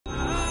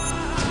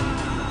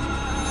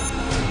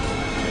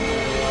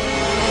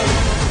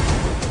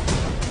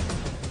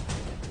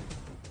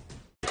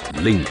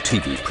Link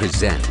TV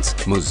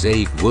presents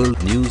Mosaic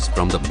World News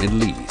from the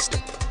Middle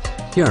East.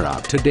 Here are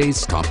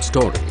today's top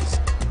stories.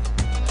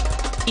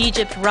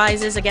 Egypt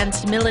rises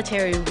against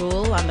military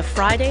rule on the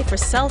Friday for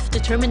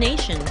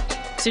self-determination.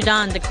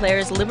 Sudan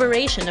declares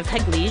liberation of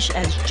Heglig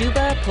as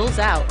Juba pulls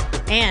out.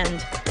 And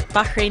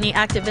Bahraini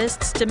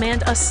activists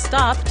demand a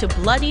stop to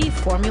bloody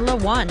Formula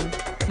One.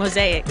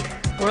 Mosaic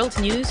World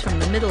News from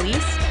the Middle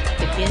East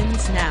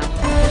begins now.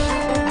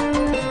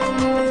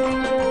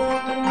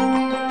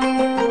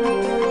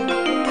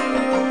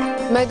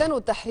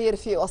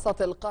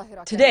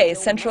 Today,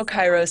 central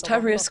Cairo's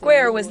Tahrir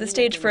Square was the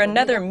stage for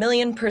another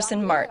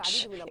million-person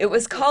march. It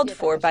was called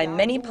for by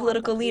many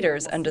political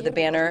leaders under the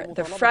banner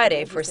 "The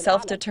Friday for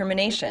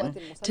Self-Determination"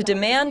 to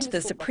demand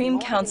the Supreme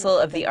Council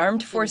of the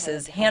Armed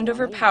Forces hand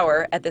over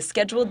power at the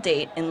scheduled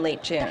date in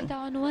late June.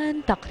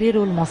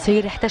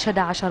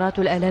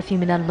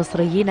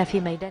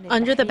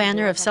 Under the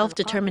banner of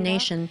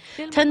self-determination,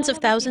 tens of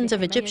thousands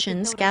of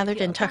Egyptians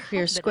gathered in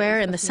Tahrir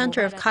Square in the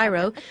center of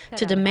Cairo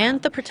to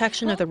demand the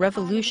protection of the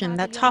revolution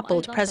that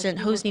toppled President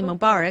Hosni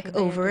Mubarak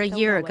over a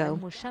year ago.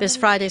 This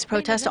Friday's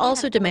protest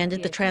also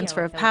demanded the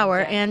transfer of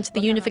power and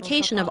the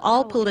unification of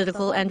all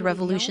political and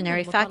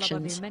revolutionary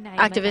factions.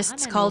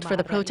 Activists called for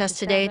the protest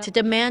today to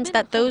demand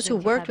that those who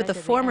worked with the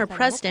former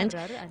president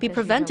be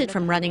prevented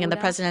from running in the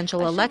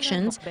presidential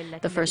elections,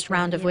 the first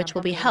round of which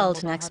will be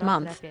held next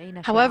month.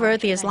 However,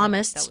 the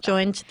Islamists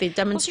joined the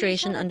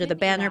demonstration under the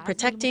banner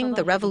protecting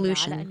the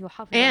revolution.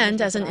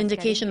 And as an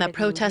indication that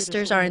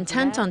protesters are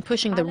intent on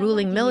pushing the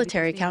ruling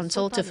military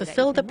council to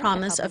fulfill the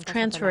promise of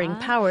transferring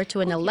power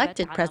to an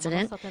elected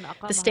president,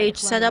 the stage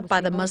set up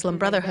by the Muslim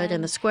Brotherhood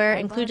in the square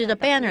included a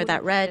banner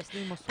that read,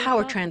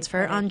 "Power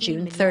transfer on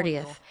June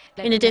 30th.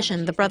 In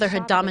addition, the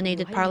Brotherhood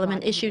dominated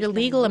Parliament issued a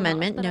legal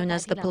amendment known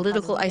as the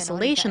Political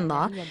Isolation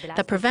Law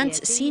that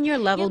prevents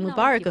senior-level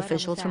Mubarak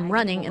officials from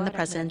running in the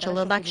presidential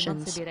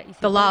elections.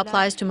 The law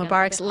applies to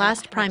Mubarak's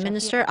last Prime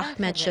Minister,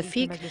 Ahmed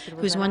Shafiq,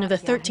 who's one of the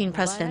 13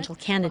 presidential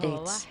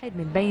candidates.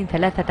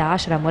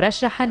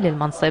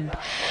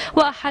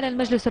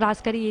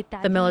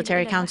 The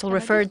Military Council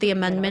referred the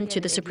amendment to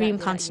the Supreme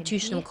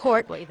Constitutional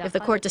Court. If the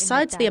court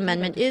decides the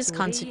amendment is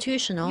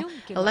constitutional,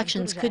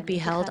 elections could be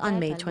held on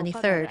May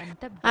 23rd.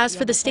 As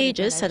for the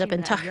stages set up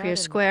in Tahrir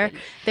Square,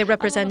 they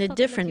represented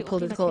different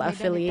political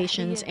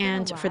affiliations,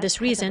 and for this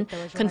reason,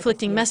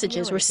 conflicting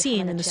messages were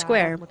seen in the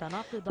square.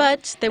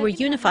 But they were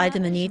unified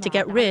in the need to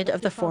get rid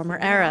of the former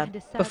era.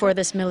 Before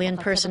this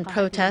million-person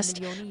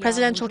protest,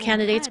 presidential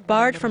candidates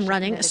barred from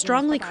running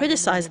strongly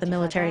criticized the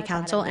Military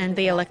Council and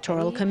the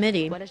Electoral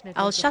Committee.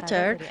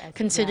 Al-Shatter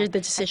considered the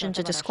decision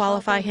to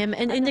disqualify him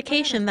an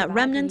indication that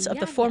remnants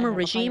of the former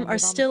regime are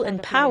still in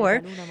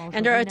power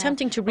and are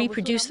attempting to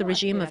reproduce the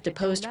regime of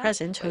deposed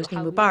President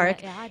Hosni Mubarak,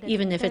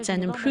 even if it's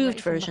an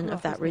improved version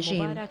of that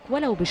regime.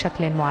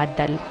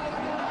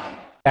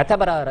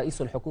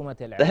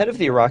 The head of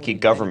the Iraqi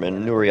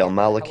government, Nouri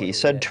al-Maliki,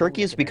 said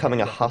Turkey is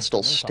becoming a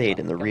hostile state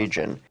in the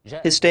region.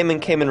 His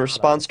statement came in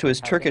response to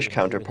his Turkish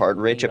counterpart,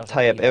 Recep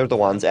Tayyip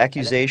Erdogan's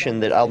accusation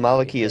that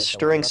al-Maliki is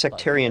stirring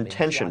sectarian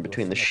tension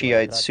between the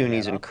Shiites,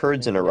 Sunnis, and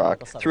Kurds in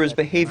Iraq through his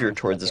behavior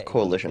towards his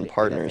coalition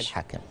partners.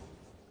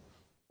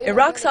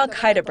 Iraq's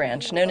al-Qaeda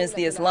branch, known as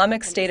the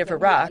Islamic State of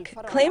Iraq,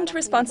 claimed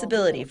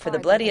responsibility for the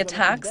bloody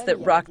attacks that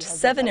rocked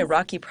 7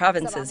 Iraqi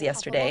provinces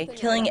yesterday,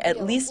 killing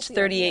at least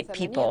 38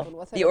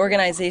 people. The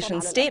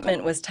organization's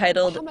statement was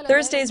titled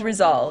 "Thursday's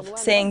Resolve,"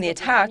 saying the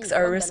attacks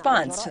are a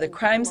response to the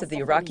crimes of the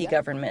Iraqi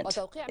government.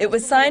 It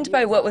was signed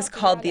by what was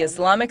called the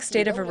Islamic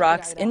State of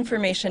Iraq's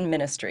Information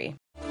Ministry.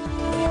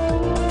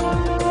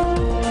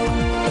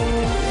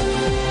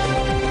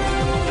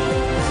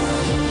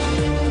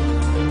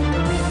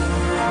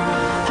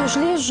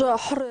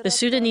 The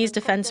Sudanese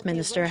defense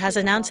minister has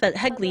announced that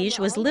Heglig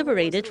was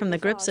liberated from the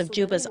grips of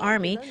Juba's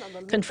army,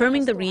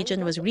 confirming the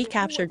region was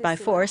recaptured by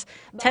force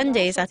 10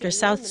 days after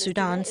South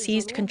Sudan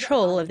seized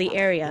control of the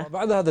area.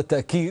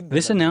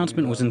 This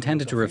announcement was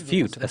intended to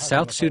refute a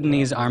South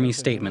Sudanese army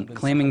statement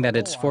claiming that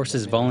its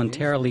forces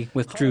voluntarily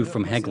withdrew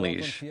from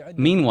Heglig.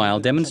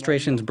 Meanwhile,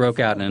 demonstrations broke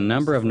out in a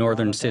number of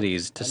northern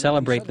cities to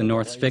celebrate the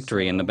North's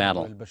victory in the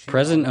battle.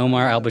 President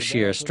Omar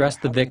al-Bashir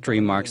stressed the victory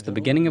marks the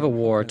beginning of a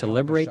war to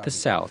liberate the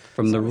South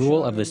from the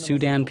rule of the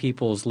Sudan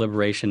People's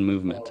Liberation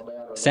Movement.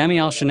 Sami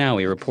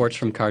al-Shanawi reports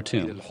from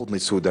Khartoum.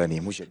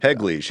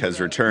 Heglig has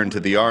returned to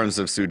the arms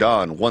of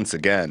Sudan once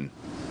again.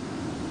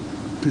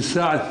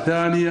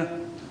 The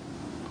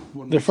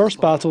first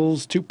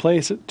battles took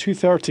place at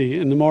 2:30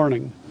 in the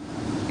morning.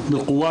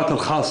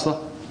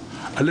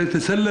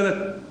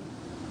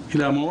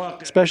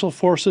 Special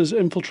forces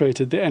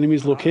infiltrated the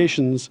enemy's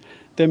locations,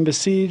 then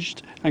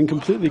besieged and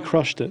completely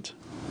crushed it.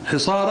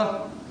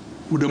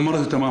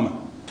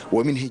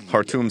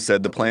 Khartoum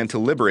said the plan to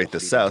liberate the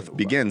south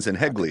begins in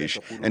Heglig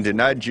and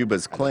denied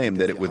Juba's claim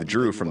that it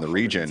withdrew from the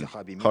region.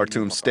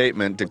 Khartoum's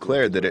statement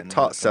declared that it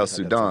taught South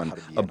Sudan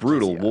a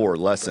brutal war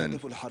lesson.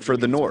 For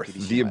the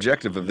north, the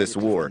objective of this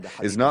war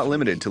is not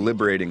limited to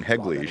liberating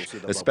Heglig,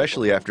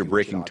 especially after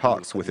breaking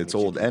talks with its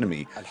old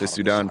enemy, the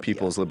Sudan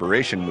People's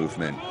Liberation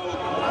Movement.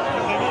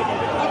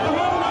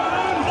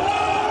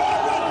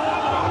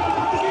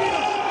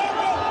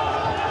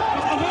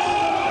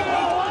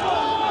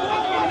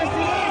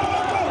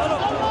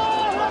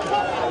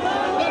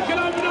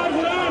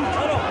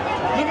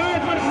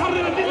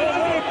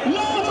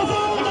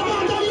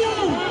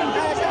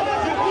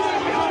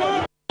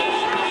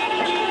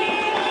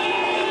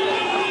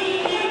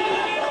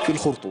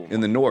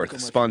 In the north,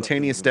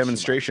 spontaneous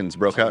demonstrations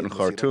broke out in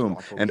Khartoum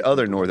and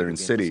other northern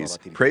cities,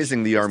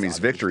 praising the army's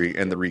victory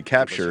and the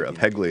recapture of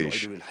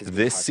Heglig.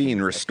 This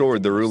scene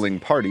restored the ruling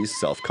party's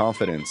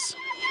self-confidence.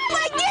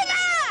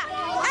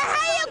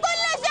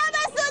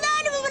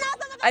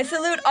 I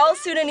salute all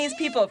Sudanese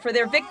people for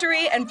their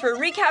victory and for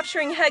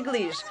recapturing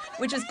Heglig,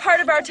 which is part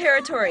of our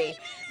territory.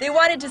 They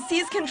wanted to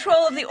seize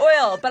control of the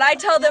oil, but I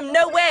tell them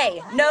no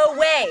way, no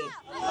way.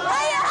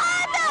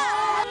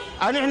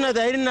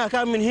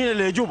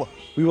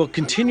 We will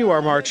continue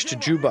our march to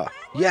Juba.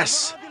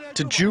 Yes,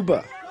 to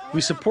Juba.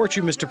 We support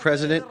you, Mr.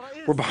 President.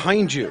 We're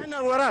behind you.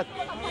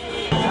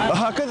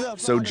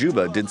 So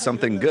Juba did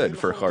something good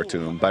for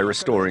Khartoum by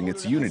restoring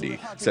its unity,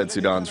 said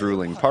Sudan's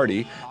ruling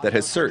party that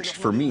has searched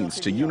for means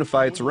to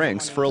unify its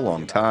ranks for a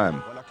long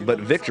time.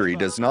 But victory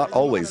does not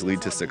always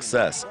lead to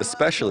success,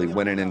 especially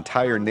when an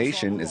entire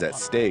nation is at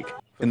stake.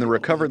 In the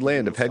recovered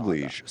land of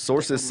Heglig,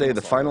 sources say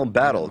the final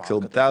battle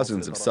killed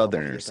thousands of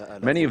Southerners,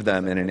 many of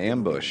them in an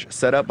ambush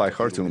set up by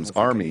Khartoum's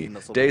army,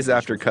 days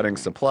after cutting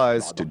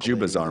supplies to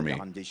Juba's army.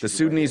 The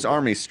Sudanese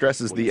army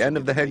stresses the end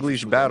of the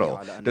Heglig battle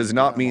does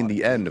not mean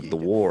the end of the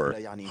war.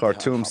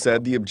 Khartoum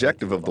said the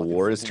objective of the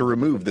war is to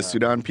remove the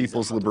Sudan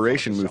People's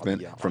Liberation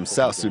Movement from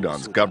South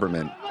Sudan's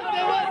government.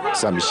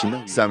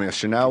 Samir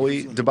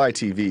Shinawi, Dubai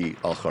TV,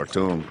 Al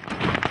Khartoum.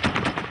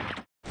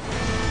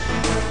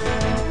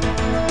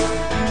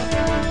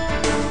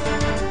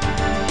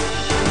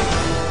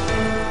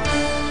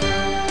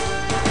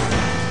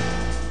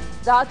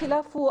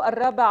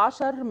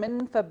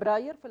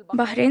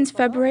 Bahrain's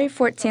February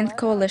 14th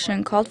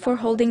coalition called for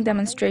holding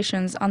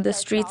demonstrations on the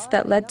streets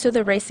that led to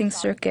the racing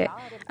circuit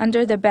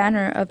under the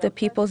banner of the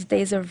People's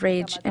Days of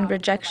Rage in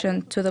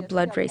rejection to the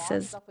blood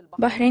races.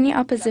 Bahraini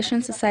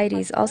opposition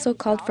societies also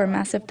called for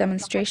massive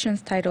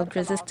demonstrations titled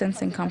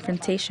Resistance and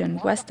Confrontation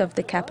west of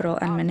the capital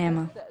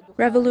Al-Manama.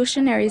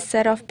 Revolutionaries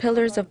set off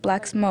pillars of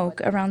black smoke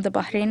around the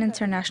Bahrain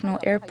International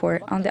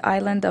Airport on the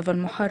island of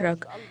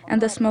Al-Muharraq, and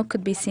the smoke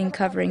could be seen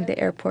covering the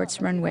airport's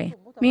runway.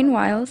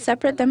 Meanwhile,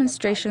 separate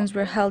demonstrations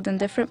were held in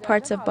different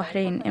parts of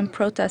Bahrain in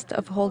protest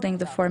of holding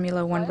the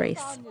Formula One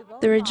race.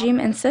 The regime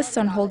insists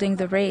on holding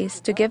the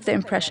race to give the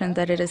impression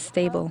that it is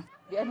stable.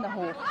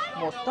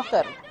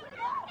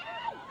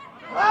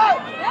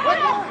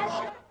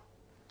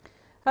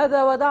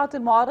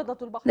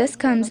 This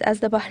comes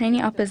as the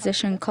Bahraini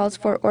opposition calls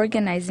for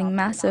organizing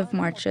massive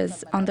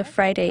marches on the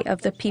Friday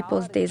of the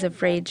People's Days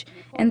of Rage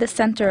in the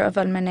center of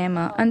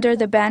Al-Manama under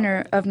the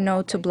banner of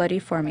No to Bloody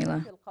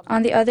Formula.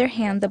 On the other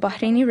hand, the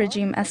Bahraini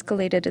regime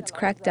escalated its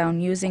crackdown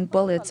using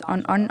bullets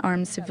on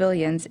unarmed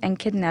civilians and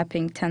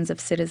kidnapping tens of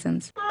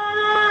citizens.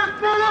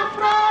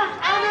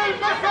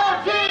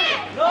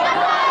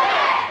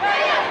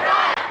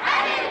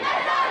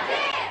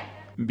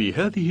 With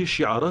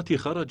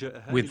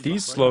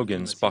these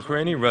slogans,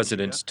 Bahraini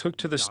residents took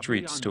to the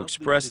streets to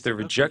express their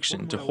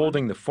rejection to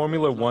holding the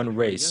Formula One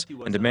race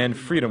and demand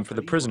freedom for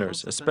the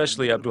prisoners,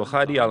 especially Abdul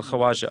Hadi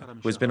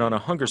al-Khawaja, who has been on a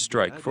hunger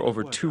strike for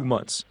over 2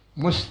 months.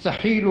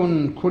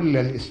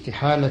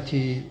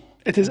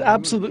 It is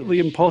absolutely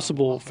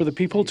impossible for the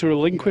people to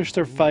relinquish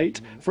their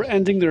fight for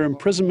ending their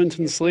imprisonment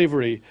and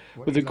slavery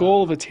with the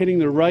goal of attaining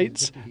their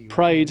rights,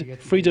 pride,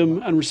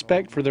 freedom and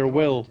respect for their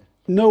will.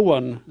 No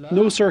one,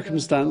 no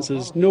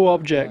circumstances, no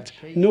object,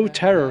 no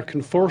terror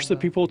can force the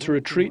people to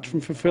retreat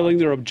from fulfilling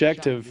their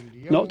objective.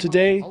 Not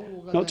today,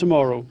 not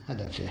tomorrow.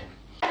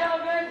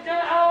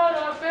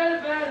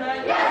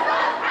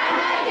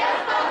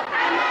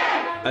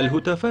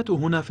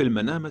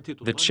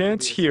 The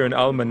chants here in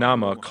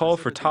Al-Manama call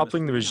for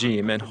toppling the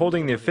regime and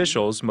holding the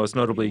officials, most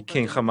notably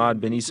King Hamad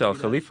bin Isa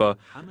al-Khalifa,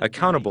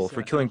 accountable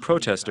for killing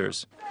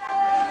protesters.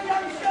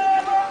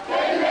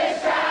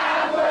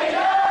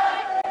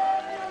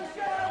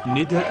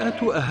 The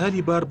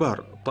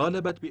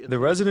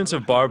residents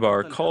of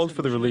Barbar called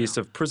for the release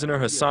of prisoner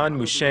Hassan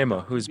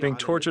Mushema, who is being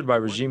tortured by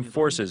regime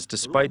forces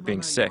despite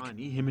being sick.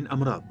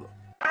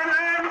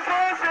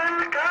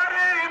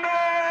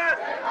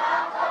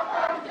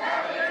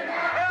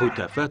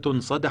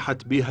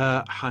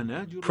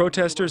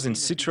 Protesters in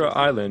Sitra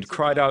Island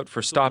cried out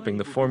for stopping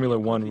the Formula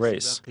One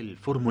race.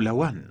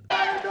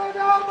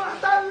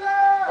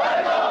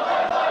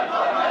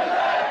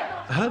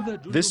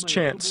 This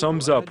chant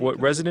sums up what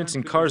residents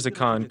in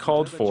Karzakan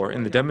called for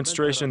in the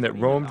demonstration that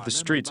roamed the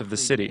streets of the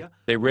city.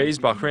 They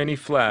raised Bahraini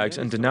flags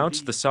and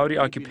denounced the Saudi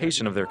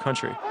occupation of their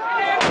country.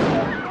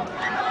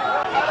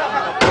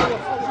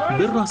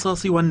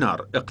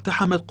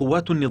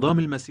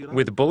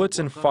 With bullets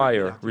and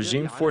fire,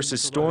 regime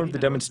forces stormed the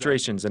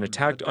demonstrations and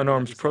attacked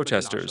unarmed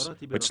protesters,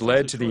 which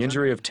led to the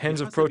injury of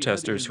tens of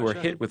protesters who were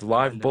hit with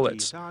live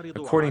bullets,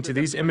 according to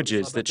these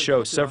images that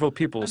show several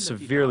people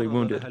severely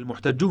wounded.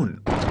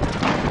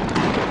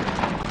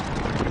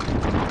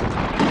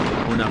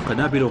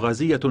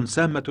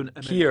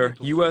 Here,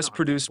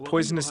 U.S.-produced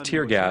poisonous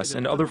tear gas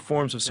and other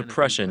forms of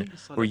suppression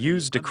were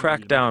used to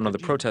crack down on the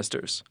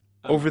protesters.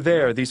 Over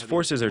there, these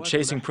forces are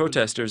chasing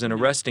protesters and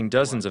arresting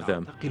dozens of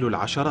them.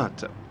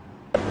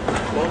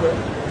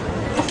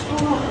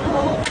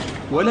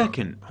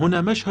 ولكن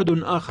هنا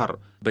مشهد آخر.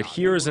 But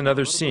here is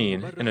another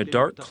scene in a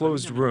dark,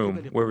 closed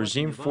room where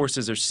regime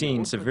forces are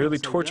seen severely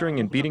torturing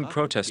and beating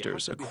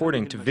protesters,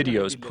 according to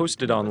videos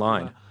posted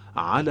online.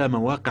 على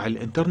مواقع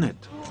الإنترنت.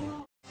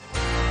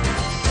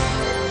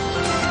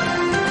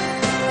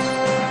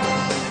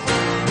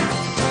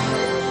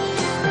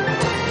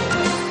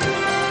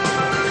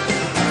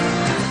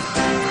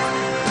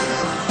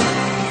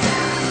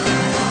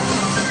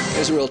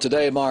 Israel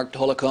today marked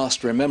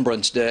Holocaust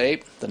Remembrance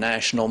Day. The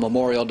National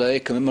Memorial Day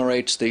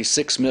commemorates the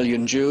 6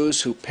 million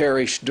Jews who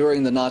perished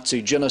during the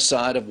Nazi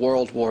genocide of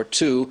World War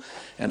II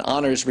and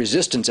honors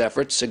resistance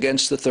efforts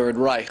against the Third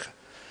Reich.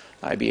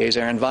 IBA's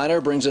Aaron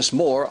Viner brings us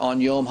more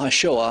on Yom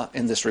HaShoah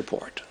in this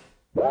report.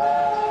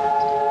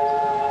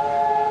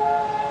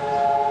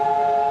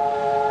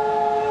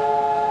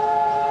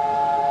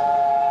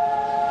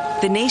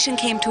 The nation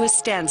came to a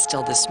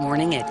standstill this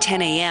morning at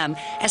 10 a.m.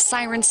 as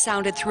sirens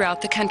sounded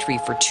throughout the country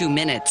for 2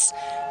 minutes.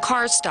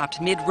 Cars stopped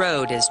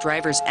mid-road as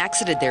drivers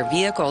exited their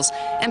vehicles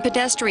and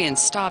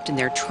pedestrians stopped in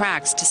their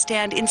tracks to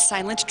stand in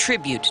silent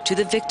tribute to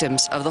the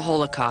victims of the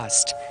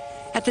Holocaust.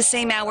 At the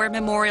same hour,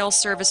 memorial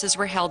services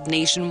were held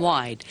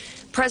nationwide.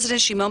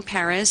 President Shimon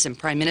Peres and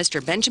Prime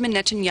Minister Benjamin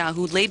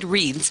Netanyahu laid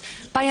wreaths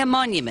by a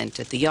monument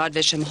at the Yad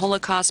Vashem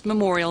Holocaust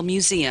Memorial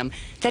Museum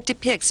that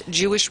depicts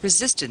Jewish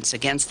resistance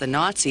against the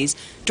Nazis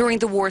during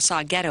the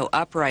Warsaw Ghetto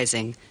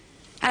Uprising.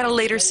 At a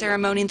later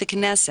ceremony in the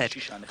Knesset,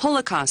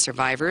 Holocaust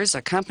survivors,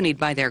 accompanied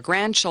by their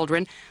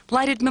grandchildren,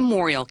 lighted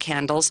memorial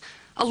candles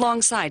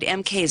alongside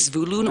MKs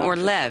Zvulun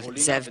Orlev,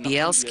 Zev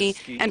Bielski,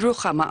 and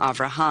Ruchama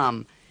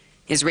Avraham.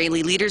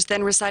 Israeli leaders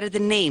then recited the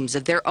names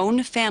of their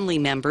own family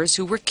members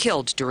who were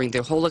killed during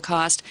the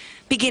Holocaust,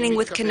 beginning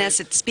with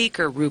Knesset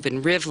Speaker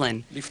Reuven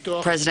Rivlin.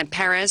 President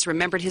Peres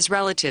remembered his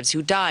relatives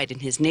who died in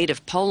his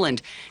native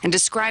Poland and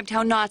described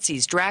how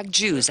Nazis dragged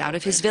Jews out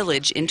of his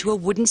village into a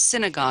wooden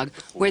synagogue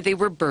where they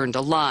were burned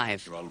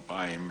alive.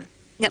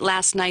 At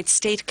last night's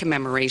state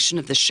commemoration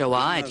of the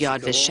Shoah at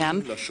Yad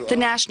Vashem, the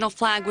national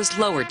flag was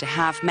lowered to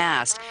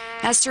half-mast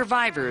as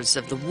survivors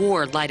of the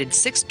war lighted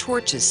 6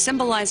 torches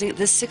symbolizing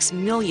the 6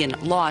 million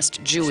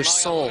lost Jewish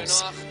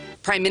souls.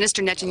 Prime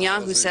Minister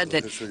Netanyahu said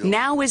that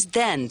now as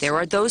then there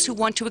are those who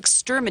want to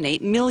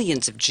exterminate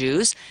millions of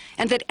Jews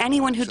and that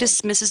anyone who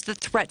dismisses the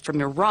threat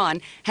from Iran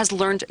has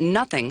learned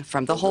nothing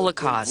from the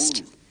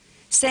Holocaust.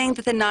 Saying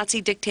that the Nazi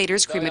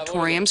dictators'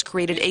 crematoriums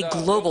created a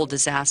global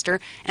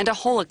disaster and a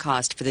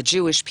Holocaust for the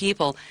Jewish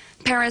people,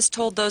 Peres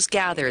told those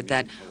gathered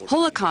that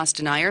Holocaust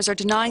deniers are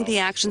denying the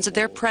actions of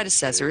their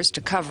predecessors to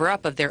cover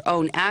up of their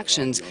own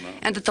actions,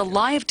 and that the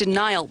lie of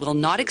denial will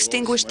not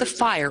extinguish the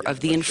fire of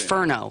the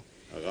inferno.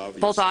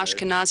 Both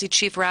Ashkenazi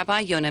Chief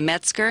Rabbi Yonah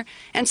Metzger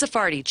and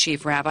Sephardi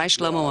Chief Rabbi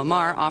Shlomo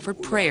Amar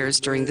offered prayers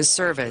during the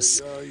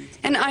service.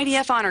 An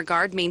IDF honor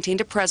guard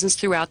maintained a presence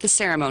throughout the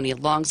ceremony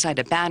alongside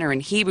a banner in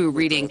Hebrew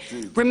reading,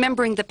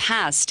 "Remembering the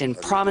past and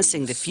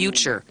promising the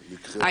future."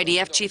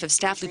 IDF Chief of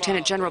Staff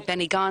Lieutenant General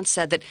Benny Gantz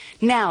said that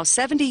now,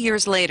 70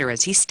 years later,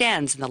 as he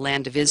stands in the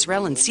land of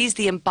Israel and sees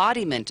the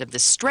embodiment of the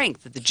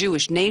strength of the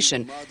Jewish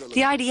nation,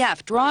 the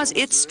IDF draws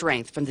its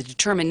strength from the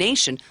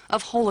determination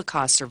of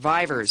Holocaust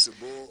survivors.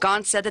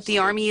 Gantz said that the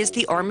Army is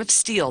the arm of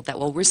steel that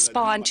will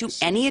respond to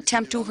any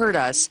attempt to hurt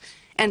us,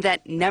 and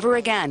that never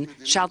again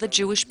shall the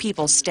Jewish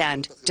people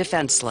stand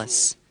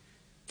defenseless.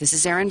 This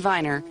is Aaron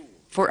Viner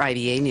for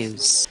IBA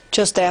News.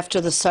 Just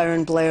after the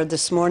siren blared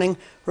this morning,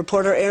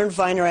 reporter Aaron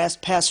Viner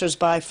asked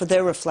passers-by for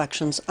their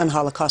reflections on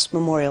Holocaust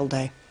Memorial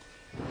Day.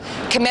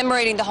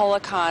 Commemorating the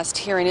Holocaust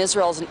here in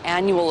Israel is an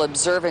annual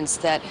observance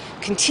that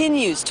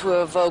continues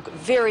to evoke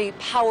very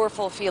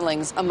powerful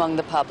feelings among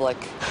the public.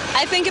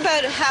 I think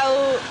about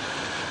how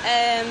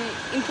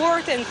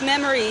important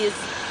memory is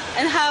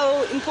and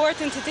how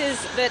important it is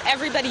that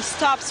everybody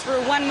stops for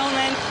one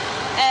moment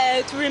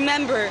to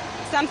remember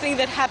something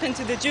that happened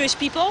to the Jewish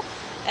people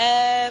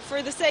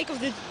for the sake of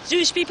the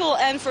Jewish people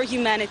and for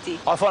humanity.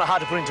 I find it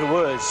hard to put into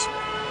words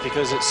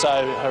because it's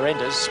so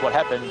horrendous what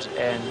happened,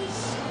 and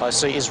I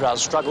see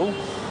Israel's struggle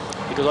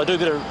because I do a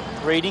bit of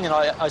reading and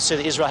I see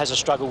that Israel has a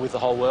struggle with the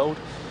whole world,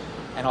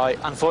 and I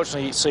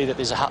unfortunately see that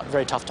there's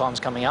very tough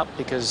times coming up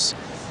because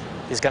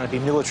there's going to be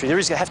military. There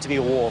is going to have to be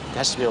a war. There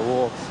has to be a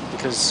war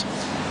because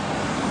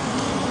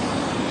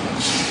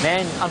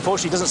man,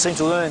 unfortunately, doesn't seem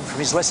to learn from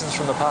his lessons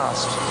from the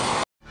past.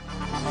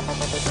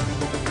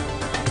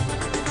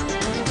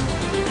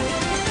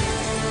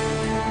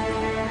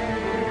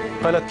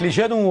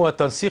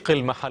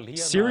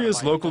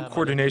 Syria's local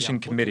coordination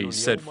committee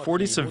said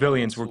 40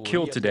 civilians were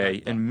killed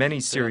today in many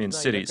Syrian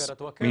cities.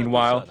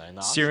 Meanwhile,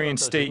 Syrian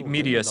state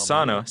media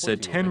Sana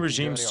said 10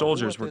 regime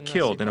soldiers were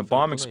killed in a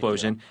bomb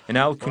explosion in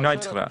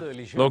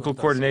Al-Qunaitra. Local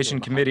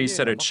coordination committee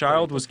said a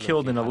child was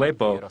killed in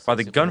Aleppo by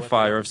the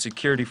gunfire of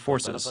security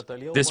forces.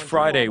 This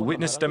Friday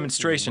witnessed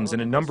demonstrations in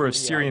a number of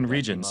Syrian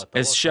regions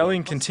as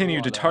shelling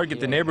continued to target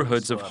the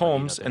neighborhoods of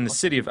Homs and the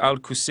city of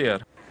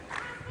Al-Qusayr.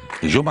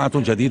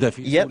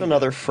 Yet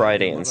another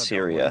Friday in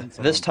Syria.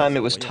 This time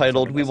it was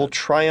titled, "We will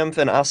triumph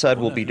and Assad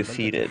will be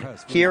defeated."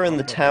 Here in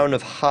the town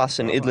of Has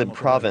in Idlib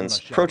province,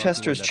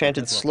 protesters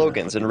chanted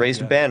slogans and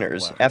raised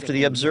banners after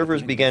the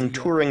observers began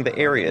touring the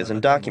areas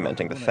and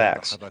documenting the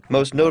facts.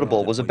 Most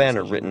notable was a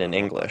banner written in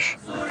English.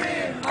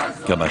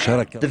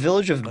 The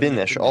village of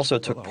Binish also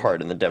took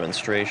part in the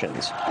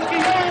demonstrations.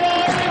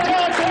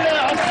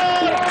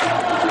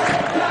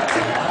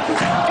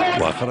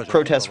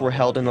 Protests were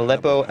held in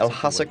Aleppo,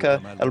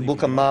 El-Hasaka,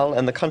 El-Bukamal,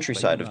 and the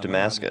countryside of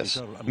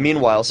Damascus.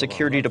 Meanwhile,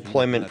 security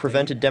deployment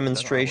prevented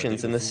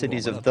demonstrations in the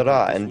cities of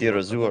Dara and Dir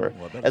az-Zur,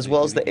 as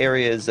well as the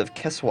areas of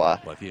Keswa,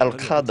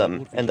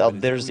 Al-Qadam, and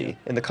Al-Derzi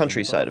in the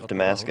countryside of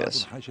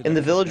Damascus. In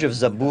the village of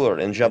Zabur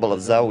in Jabal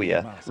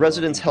al-Zawiya,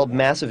 residents held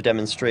massive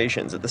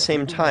demonstrations at the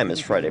same time as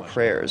Friday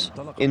prayers.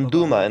 In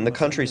Duma, in the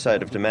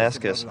countryside of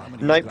Damascus,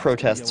 night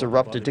protests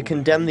erupted to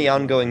condemn the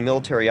ongoing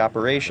military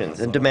operations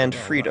and demand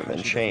freedom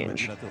and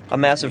change. A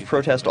massive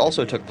protest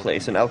also took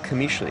place in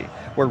Al-Kamishli,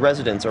 where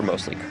residents are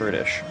mostly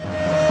Kurdish.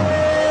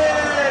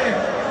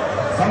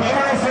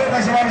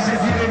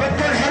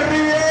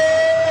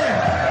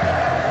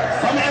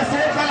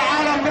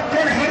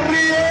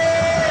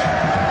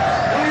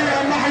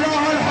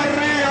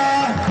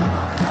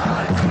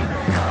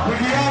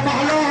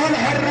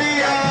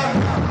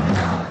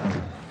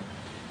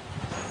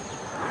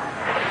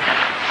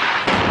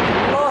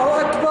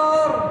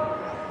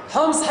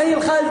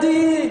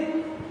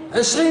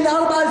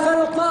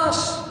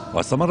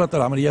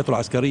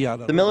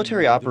 The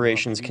military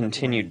operations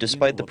continued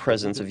despite the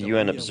presence of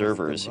UN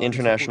observers,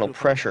 international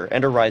pressure,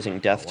 and a rising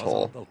death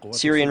toll.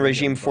 Syrian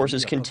regime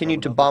forces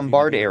continued to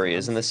bombard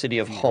areas in the city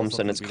of Homs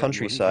and its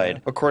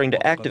countryside, according to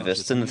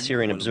activists in the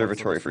Syrian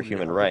Observatory for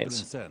Human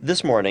Rights.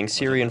 This morning,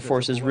 Syrian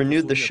forces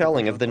renewed the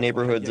shelling of the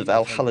neighborhoods of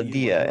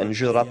Al-Khaladiyah and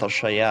Jurat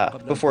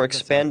al-Shaya before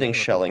expanding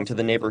shelling to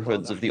the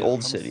neighborhoods of the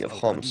old city of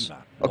Homs.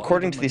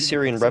 According to the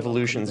Syrian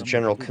Revolution's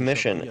General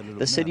Commission,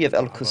 the city of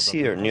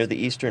El-Qusir near the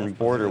eastern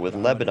border with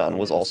Lebanon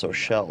was also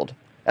shelled.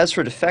 As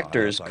for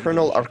defectors,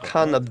 Colonel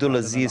Arkan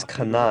Abdulaziz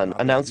Khanan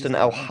announced in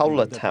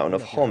Al-Hawla town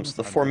of Homs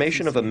the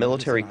formation of a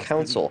military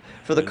council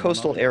for the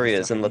coastal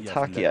areas in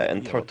Latakia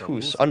and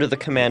Tartus under the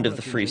command of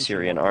the Free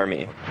Syrian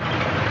Army.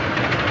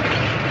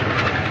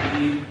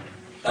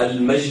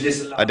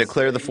 I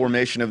declare the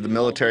formation of the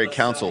military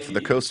council for the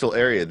coastal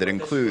area that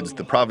includes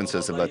the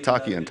provinces of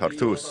Latakia and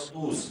Tartus.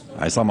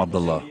 Assam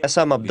Abdullah,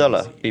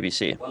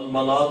 BBC.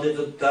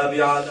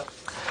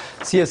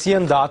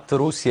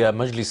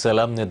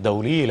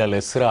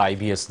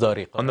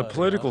 On the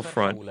political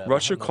front,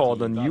 Russia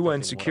called on the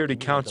UN Security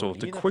Council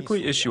to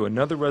quickly issue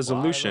another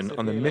resolution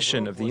on the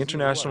mission of the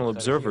international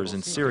observers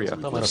in Syria.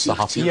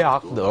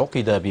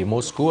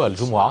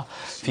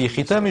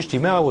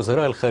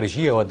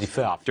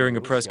 During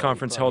a press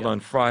conference held on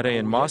Friday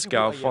in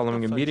Moscow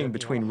following a meeting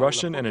between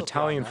Russian and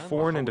Italian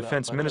foreign and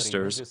defense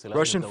ministers,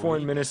 Russian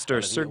Foreign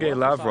Minister Sergei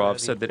Lavrov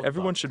said that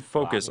everyone should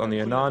focus on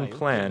the Annan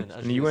Plan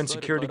and the UN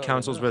Security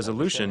Council's resolution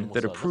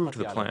that approved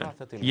the plan.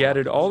 He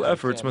added all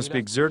efforts must be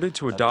exerted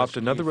to adopt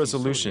another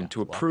resolution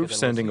to approve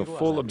sending a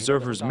full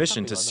observers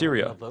mission to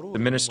Syria. The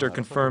minister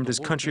confirmed his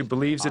country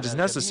believes it is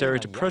necessary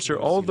to pressure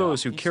all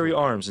those who carry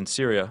arms in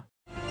Syria.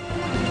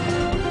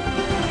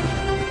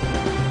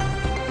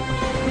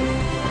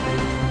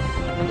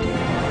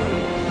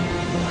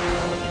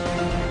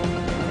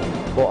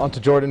 Well, on to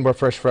Jordan, where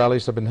fresh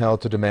rallies have been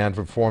held to demand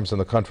reforms in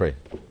the country.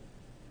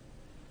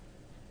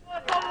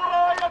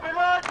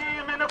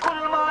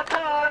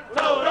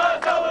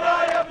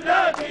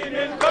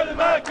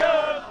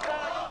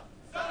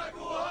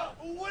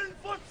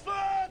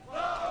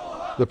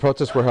 The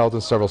protests were held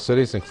in several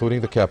cities,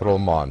 including the capital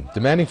Amman.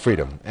 Demanding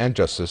freedom and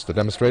justice, the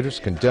demonstrators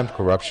condemned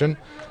corruption,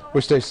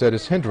 which they said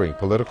is hindering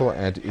political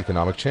and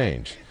economic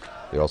change.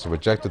 They also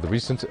rejected the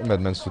recent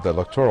amendments to the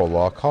electoral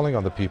law, calling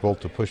on the people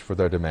to push for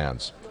their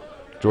demands.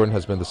 Jordan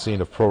has been the scene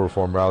of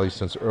pro-reform rallies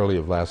since early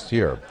of last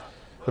year.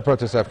 The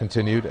protests have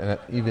continued and have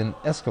even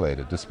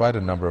escalated despite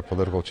a number of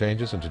political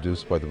changes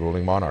introduced by the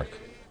ruling monarch.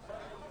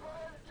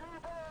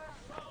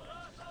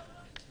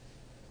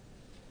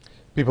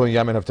 People in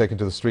Yemen have taken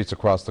to the streets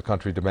across the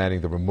country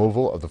demanding the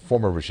removal of the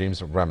former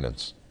regime's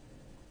remnants.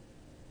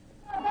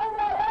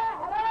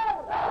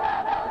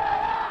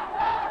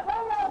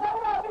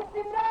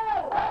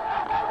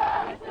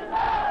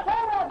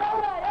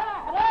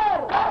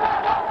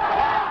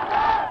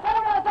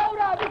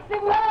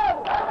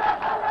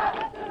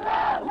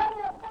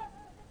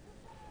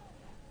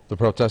 The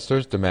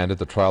protesters demanded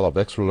the trial of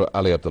ex-ruler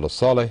Ali Abdullah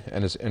Saleh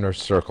and his inner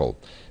circle.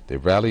 They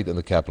rallied in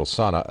the capital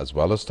Sana'a as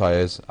well as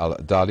Taiz,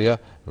 Al-Dalia,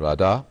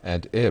 Rada,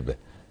 and Ib.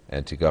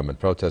 Anti-government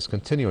protests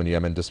continue in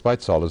Yemen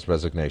despite Saleh's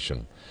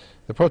resignation.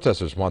 The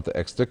protesters want the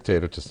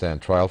ex-dictator to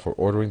stand trial for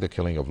ordering the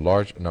killing of a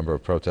large number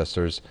of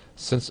protesters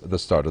since the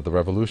start of the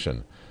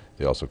revolution.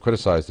 They also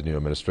criticized the new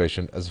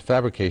administration as a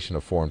fabrication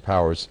of foreign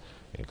powers,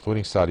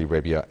 including Saudi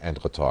Arabia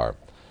and Qatar.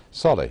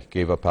 Saleh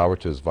gave up power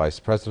to his vice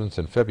presidents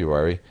in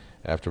February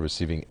after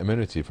receiving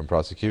immunity from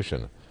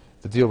prosecution.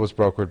 The deal was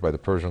brokered by the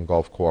Persian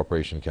Gulf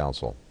Cooperation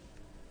Council.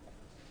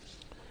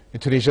 In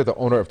Tunisia, the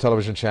owner of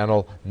television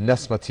channel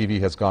Nesma TV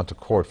has gone to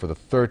court for the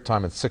third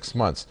time in 6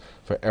 months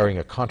for airing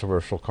a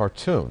controversial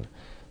cartoon.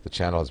 The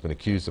channel has been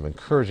accused of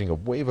encouraging a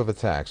wave of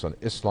attacks on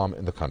Islam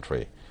in the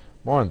country.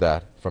 More on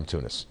that from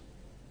Tunis.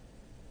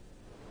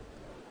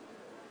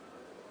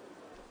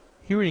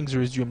 Hearings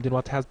resumed in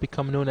what has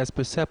become known as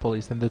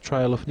Persepolis in the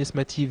trial of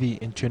Nesma TV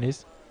in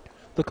Tunis.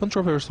 The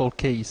controversial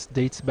case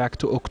dates back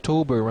to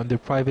October when the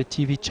private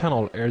TV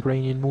channel aired the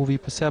Iranian movie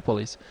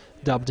Persepolis,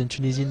 dubbed in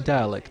Tunisian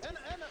dialect.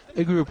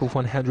 A group of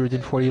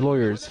 140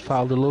 lawyers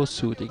filed a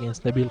lawsuit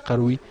against Nabil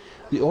Karoui,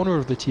 the owner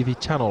of the TV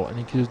channel, and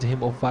accused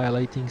him of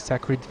violating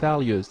sacred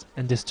values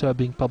and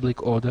disturbing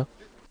public order.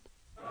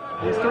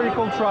 The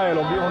historical trial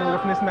of the owner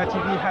of Nesma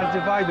TV has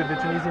divided the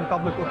Tunisian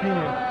public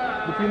opinion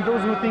between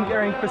those who think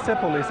airing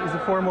Persepolis is a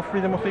form of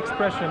freedom of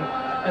expression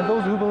and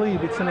those who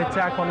believe it's an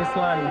attack on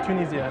Islam in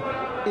Tunisia.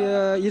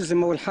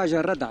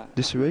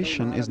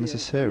 Dissuasion is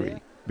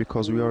necessary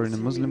because we are in a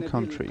Muslim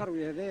country.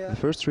 The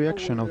first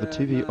reaction of the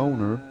TV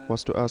owner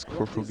was to ask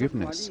for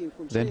forgiveness.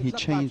 Then he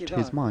changed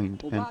his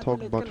mind and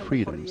talked about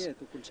freedoms.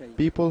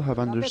 People have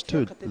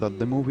understood that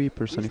the movie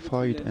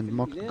personified and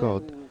mocked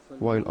God,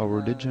 while our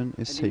religion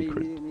is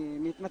sacred.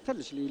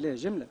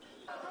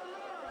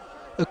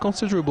 A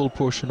considerable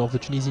portion of the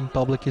Tunisian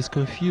public is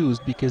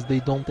confused because they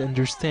don't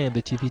understand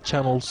the TV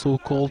channel's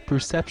so-called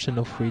perception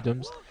of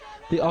freedoms.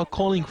 They are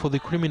calling for the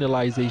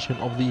criminalization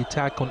of the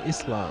attack on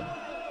Islam.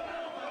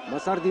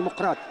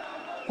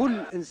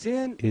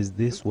 Is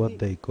this what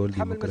they call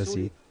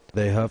democracy?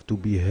 They have to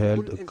be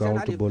held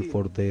accountable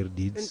for their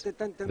deeds.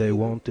 They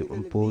want to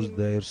impose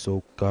their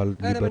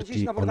so-called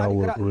liberty on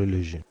our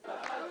religion.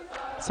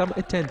 Some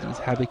attendees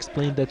have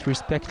explained that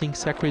respecting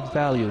sacred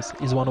values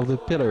is one of the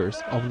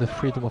pillars of the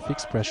freedom of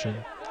expression.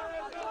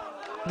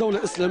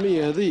 This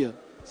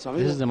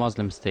is a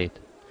Muslim state,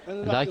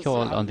 and I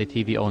call on the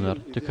TV owner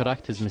to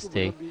correct his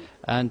mistake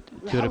and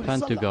to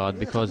repent to God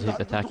because he's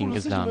attacking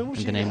Islam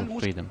in the name of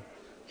freedom.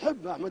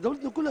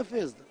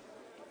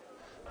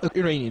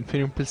 Iranian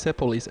film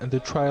Persepolis and the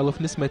trial of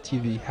Nesma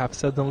TV have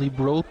suddenly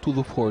brought to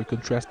the fore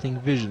contrasting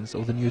visions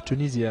of the new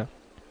Tunisia.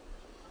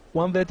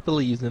 One that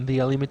believes in the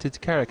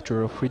unlimited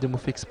character of freedom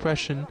of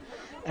expression,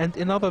 and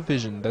another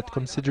vision that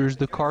considers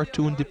the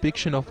cartoon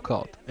depiction of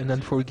God an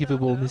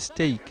unforgivable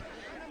mistake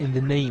in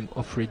the name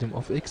of freedom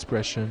of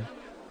expression.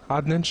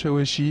 Adnan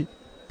Shawashi,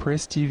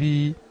 Press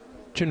TV,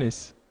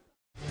 Tunis.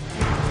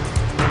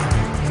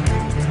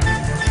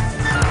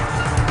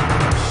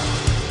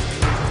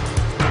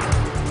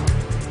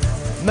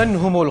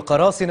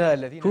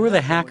 Who are the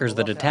hackers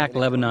that attacked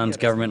Lebanon's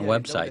government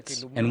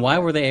websites, and why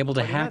were they able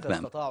to hack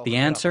them? The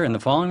answer in the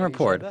following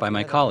report by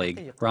my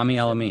colleague, Rami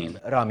Al-Amin.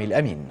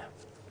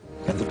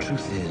 The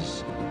truth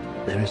is,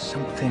 there is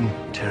something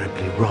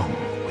terribly wrong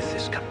with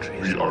this country.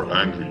 We are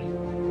angry.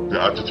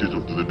 The attitude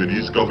of the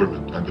Lebanese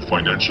government and the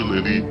financial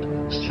elite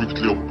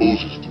strictly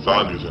opposes the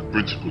values and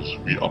principles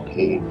we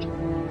uphold.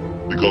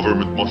 The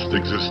government must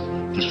exist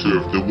to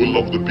serve the will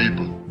of the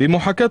people.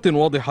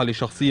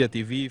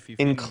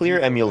 In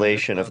clear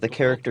emulation of the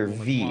character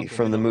V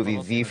from the movie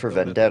V for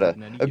Vendetta,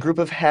 a group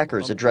of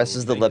hackers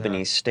addresses the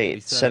Lebanese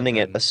state, sending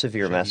it a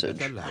severe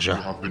message. We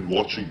have been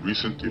watching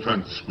recent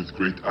events with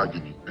great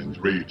agony and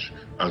rage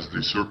as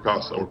they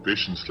surpass our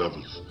patience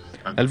levels.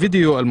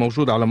 الفيديو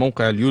الموجود على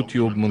موقع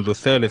اليوتيوب منذ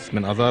الثالث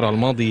من آذار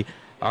الماضي.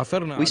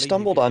 We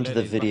stumbled onto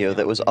the video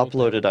that was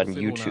uploaded on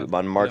YouTube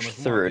on March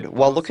 3rd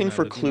while looking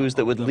for clues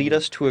that would lead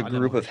us to a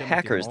group of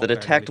hackers that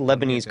attacked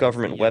Lebanese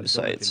government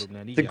websites.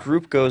 The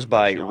group goes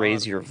by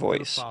Raise Your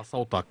Voice.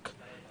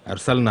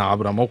 أرسلنا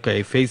عبر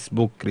موقع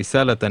فيسبوك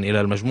رسالة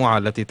إلى المجموعة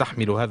التي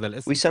تحمل هذا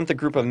الاسم. We sent the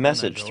group a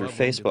message through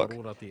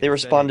Facebook. They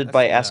responded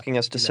by asking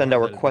us to send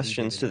our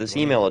questions to this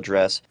email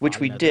address, which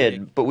we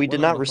did, but we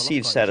did not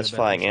receive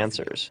satisfying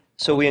answers.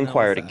 So we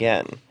inquired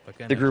again.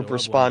 The group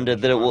responded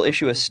that it will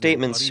issue a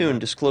statement soon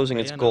disclosing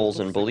its goals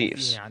and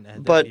beliefs.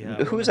 But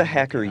who is a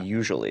hacker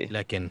usually?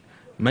 لكن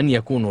من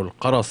يكون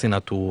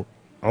القراصنة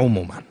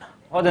عموما؟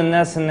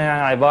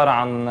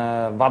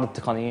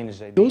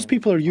 Those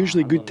people are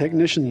usually good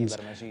technicians.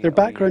 Their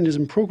background is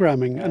in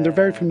programming and they're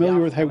very familiar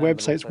with how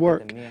websites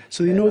work,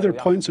 so they know their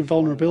points of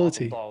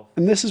vulnerability.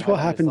 And this is what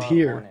happened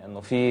here.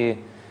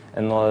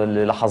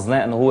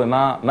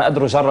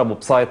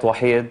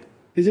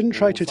 They didn't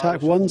try to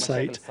attack one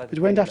site, but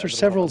went after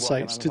several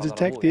sites to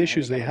detect the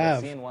issues they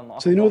have,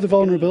 so they know the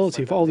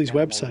vulnerability of all these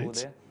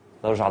websites.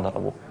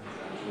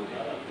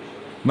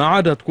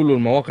 Not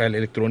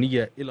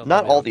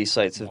all these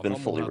sites have been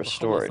fully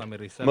restored.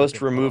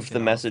 Most removed the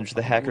message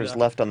the hackers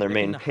left on their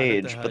main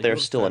page, but they're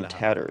still in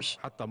tatters.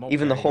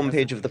 Even the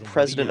homepage of the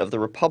President of the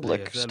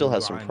Republic still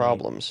has some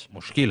problems.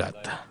 Most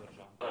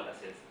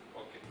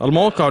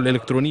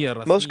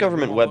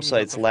government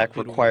websites lack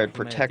required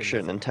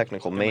protection and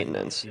technical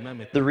maintenance.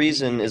 The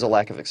reason is a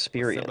lack of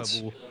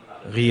experience.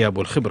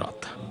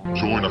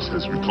 Join us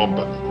as we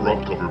combat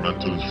corrupt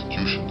governmental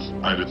institutions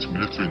and its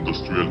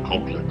military-industrial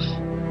complex.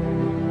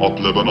 Up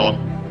Lebanon,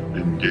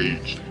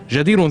 engaged.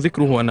 جدير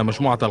ذكره أن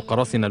مجموعة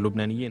القراصنة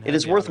اللبنانيين. It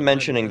is worth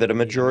mentioning that a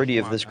majority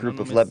of this group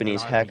of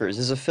Lebanese hackers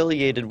is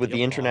affiliated with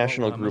the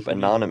international group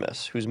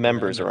Anonymous, whose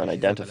members are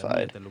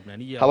unidentified.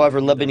 However,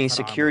 Lebanese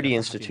security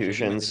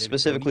institutions,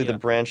 specifically the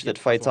branch that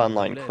fights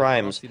online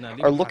crimes,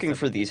 are looking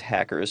for these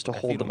hackers to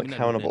hold them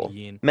accountable.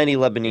 Many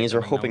Lebanese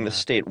are hoping the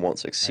state won't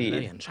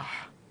succeed.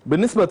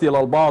 بالنسبة إلى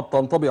البعض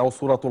تنطبع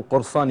صورة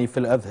القرصان في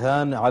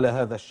الأذهان على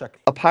هذا الشكل.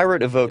 A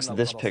pirate evokes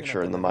this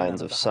picture in the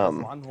minds of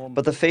some,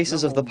 but the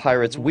faces of the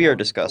pirates we are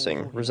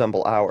discussing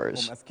resemble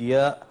ours. They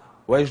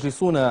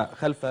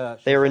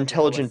are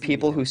intelligent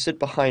people who sit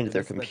behind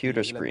their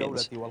computer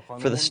screens.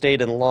 For the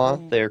state and law,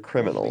 they are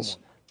criminals.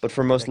 But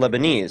for most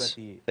Lebanese,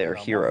 they are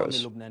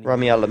heroes.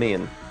 Rami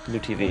Alamin, New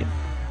TV.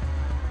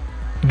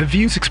 The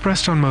views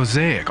expressed on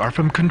Mosaic are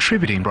from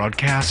contributing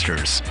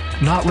broadcasters,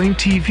 not Link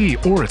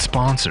TV or its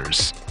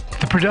sponsors.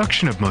 The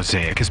production of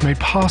Mosaic is made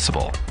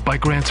possible by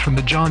grants from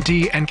the John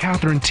D. and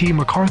Catherine T.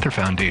 MacArthur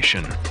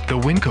Foundation, the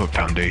Wincoat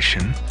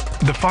Foundation,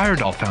 the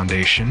Firedoll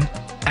Foundation,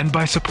 and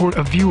by support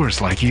of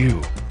viewers like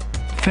you.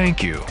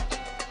 Thank you.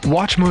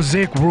 Watch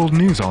Mosaic World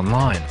News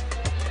online.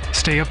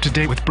 Stay up to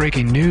date with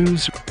breaking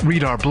news,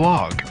 read our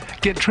blog,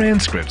 get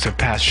transcripts of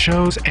past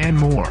shows, and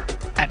more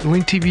at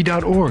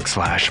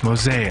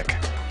linktv.org/mosaic.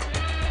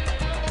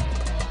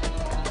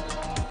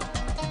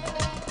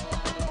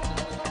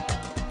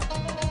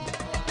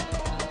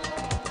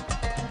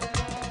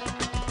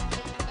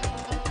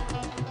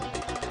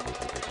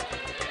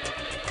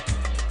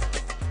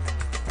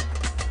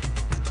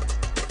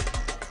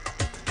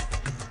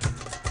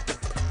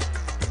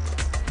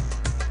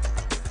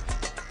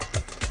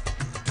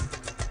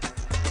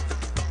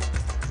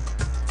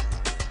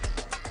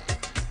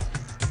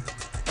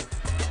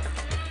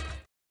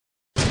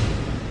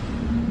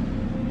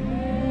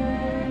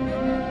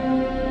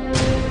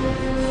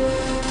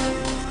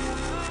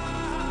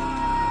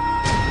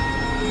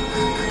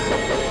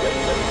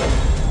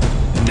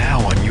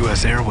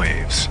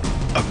 Airwaves,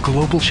 a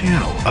global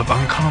channel of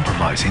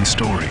uncompromising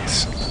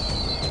stories,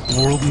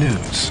 world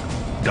news,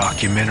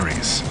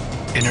 documentaries,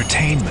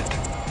 entertainment,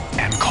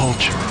 and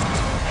culture.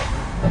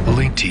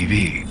 Link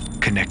TV,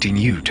 connecting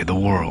you to the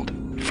world.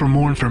 For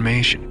more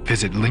information,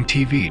 visit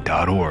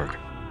linktv.org.